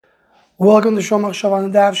Welcome to Shomach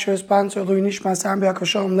Shavan Daf Shir sponsor Lui Nishma Sam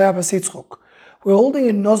Be'akashom Leah Basitzchok. We're holding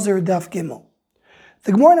a Nazir Daf Gimel.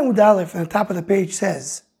 The Gemara in Amud Aleph on the top of the page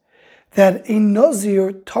says that a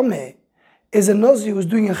Nazir Tomeh is a Nazir who's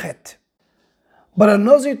doing a chet. But a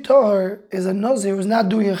Nazir Tahor is a Nazir who's not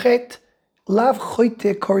doing a chet. Lav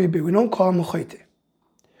Choyte Koribi. We don't call him a Choyte.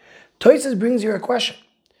 Toysis brings here a question.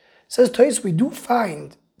 Says Toysis, we do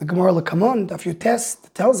find the Gemara L'Kamon, Daf Yotes,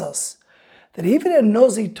 that tells us that even a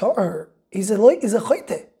Nazir Tahor is a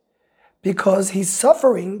choyte, because he's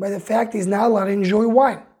suffering by the fact he's not allowed to enjoy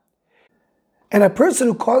wine. And a person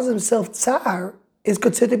who calls himself tsar is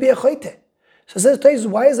considered to be a choyte. So it says Toysis,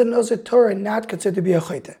 why is a Nazir Tahor not considered to be a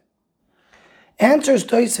choyte? Answers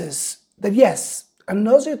Toysis that yes, a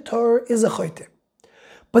Nazir Tahor is a choyte,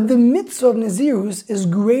 but the mitzvah of Nazirus is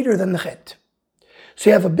greater than the chet. So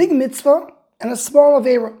you have a big mitzvah and a small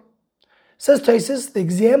avera. Says Toysis, the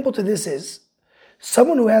example to this is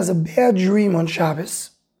someone who has a bad dream on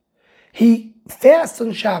Shabbos. He fasts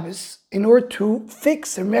on Shabbos in order to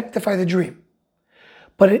fix and rectify the dream.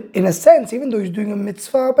 But in a sense, even though he's doing a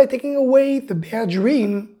mitzvah by taking away the bad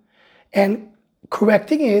dream and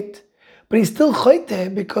correcting it, but he's still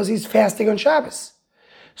choyte because he's fasting on Shabbos.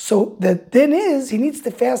 So the din is, he needs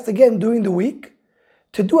to fast again during the week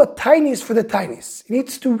to do a tinies for the tinies. He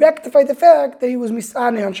needs to rectify the fact that he was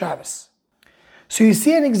misane on Shabbos. So you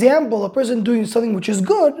see an example, a person doing something which is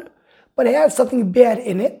good, but it has something bad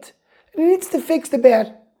in it, and he needs to fix the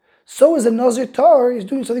bad. So is a Nazir Tahor, he's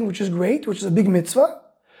doing something which is great, which is a big mitzvah,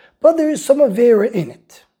 but there is some avera in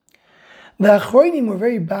it. The Achronim were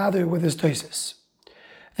very bothered with this Toysis.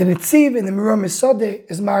 The Netziv in the Mirah Mesodeh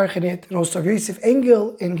is marach in it, and also Yosef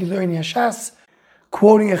Engel in Gilur Yashas,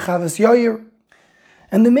 quoting a Chavas Yair.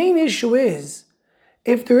 And the main issue is,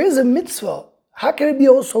 if there is a mitzvah, how can it be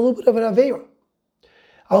also a little bit of an avera?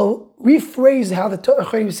 I'll rephrase how the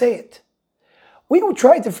Achronim say it. We will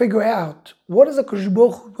try to figure out what is a Kosh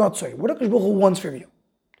Baruch Hu Ratzon, what a Kosh Baruch Hu wants from you.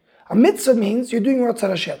 A mitzvah means you're doing Ratzon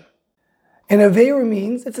Hashem. And avera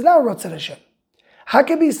means it's not Ratzon Hashem. How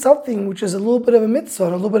can it be something which is a little bit of a mitzvah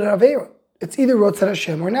and a little bit of avera? It's either Ratzon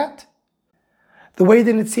Hashem or not. The way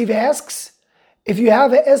the Netziv asks, if you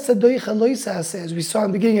have a Esa Doicha Loisa, as we saw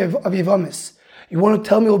in the beginning of Yevamis, you want to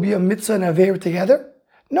tell me it will be a mitzvah and avera together?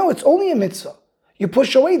 No, it's only a mitzvah. You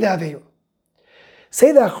push away the avera.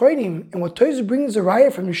 Say the Achronim, and what Toysis brings a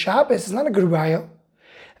raya from your Shabbos is not a good raya.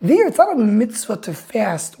 There, it's not a mitzvah to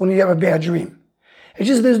fast when you have a bad dream. It's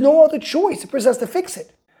just there's no other choice. The person has to fix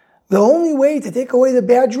it. The only way to take away the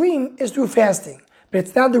bad dream is through fasting. But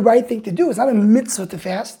it's not the right thing to do. It's not a mitzvah to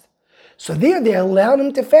fast. So there, they allowed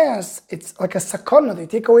him to fast. It's like a sakana. They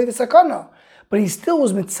take away the sakana. But he still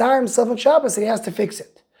was mitzvah himself on Shabbos, and he has to fix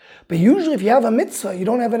it. But usually if you have a mitzvah, you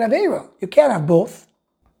don't have an avera. You can't have both.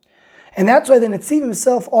 And that's why the Netziv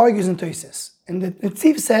himself argues in Toysis. And the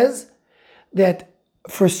Netziv says that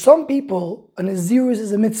for some people, a Nazirus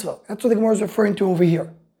is a mitzvah. That's what the Gemara is referring to over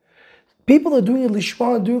here. People are doing it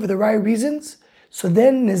lishma, doing it for the right reasons, so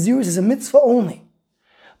then Nazirus is a mitzvah only.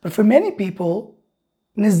 But for many people,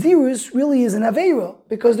 Nazirus really is an avera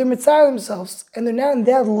because they're mitzvah themselves and they're not on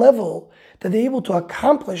that level that they're able to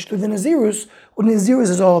accomplish through the Nazirus what Nazirus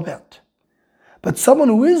is all about. But someone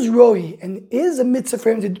who is roi and is a mitzvah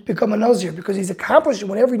for him to become a Nazir because he's accomplishing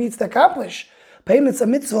whatever he needs to accomplish, but him it's a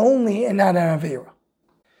mitzvah only and not an avera.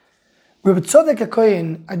 Rabbi Tzadok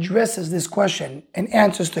HaKohen addresses this question and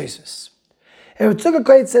answers Toysis. And Rabbi Tzadok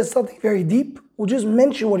HaKohen says something very deep. We'll just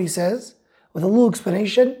mention what he says with a little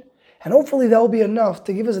explanation, and hopefully that will be enough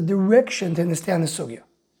to give us a direction to understand the sugya.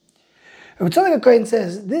 Rabbi Tzadok HaKohen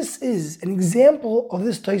says this is an example of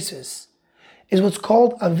this Toysis is what's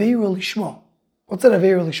called avera lishma. What's that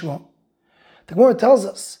avera lishma? The Gemara tells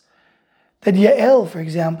us that Yael, for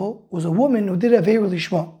example, was a woman who did avera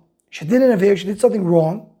lishma. She did an avera, she did something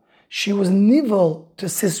wrong. She was nivel to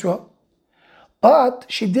Sisra, but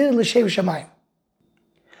she did it l'shem shamayim.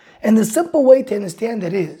 And the simple way to understand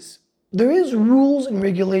that is, there is rules and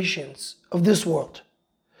regulations of this world.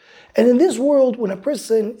 And in this world, when a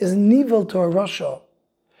person is nivel to a rasha,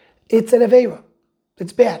 it's an avera.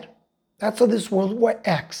 It's bad. That's how this world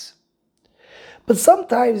acts. But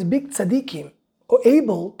sometimes big tzaddikim are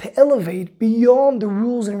able to elevate beyond the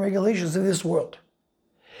rules and regulations of this world.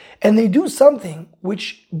 And they do something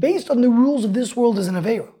which, based on the rules of this world, is an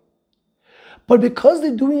avera. But because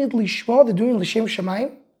they're doing it lishma, they're doing it l'shem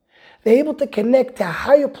shamayim, they're able to connect to a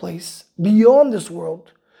higher place beyond this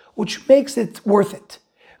world, which makes it worth it.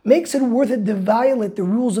 Makes it worth it to violate the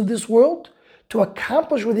rules of this world to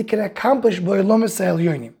accomplish what they can accomplish by Olam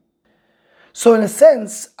Yisrael. So in a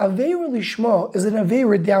sense, Avera Lishma is an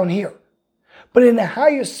Avera down here. But in a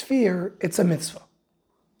higher sphere, it's a mitzvah.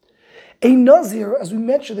 A Nazir, as we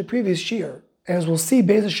mentioned the previous year, and as we'll see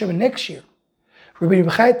Be'ez Hashem next year, Rabbi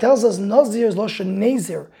Bechai tells us Nazir is Lashon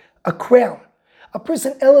Nazir, a crown. A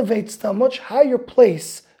person elevates to a much higher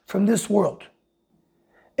place from this world.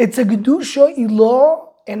 It's a Gedusha Ilah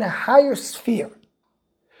in a higher sphere.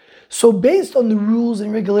 So based on the rules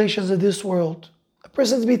and regulations of this world, a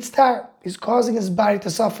person's mitzvah is causing his body to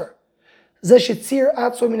suffer. It's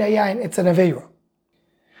an Aveira.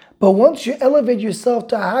 But once you elevate yourself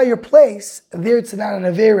to a higher place, there it's not an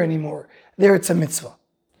Aveira anymore. There it's a mitzvah.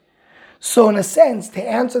 So in a sense, to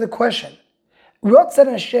answer the question, Ratzon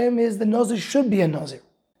Hashem is the Nazir should be a Nazir.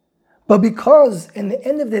 But because in the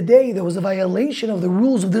end of the day there was a violation of the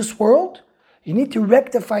rules of this world, you need to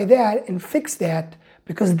rectify that and fix that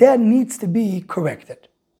because that needs to be corrected.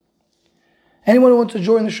 Anyone who wants to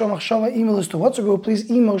join the Shor Machshava email list to WhatsApp group,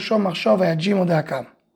 please email shormachshava@gmail.com.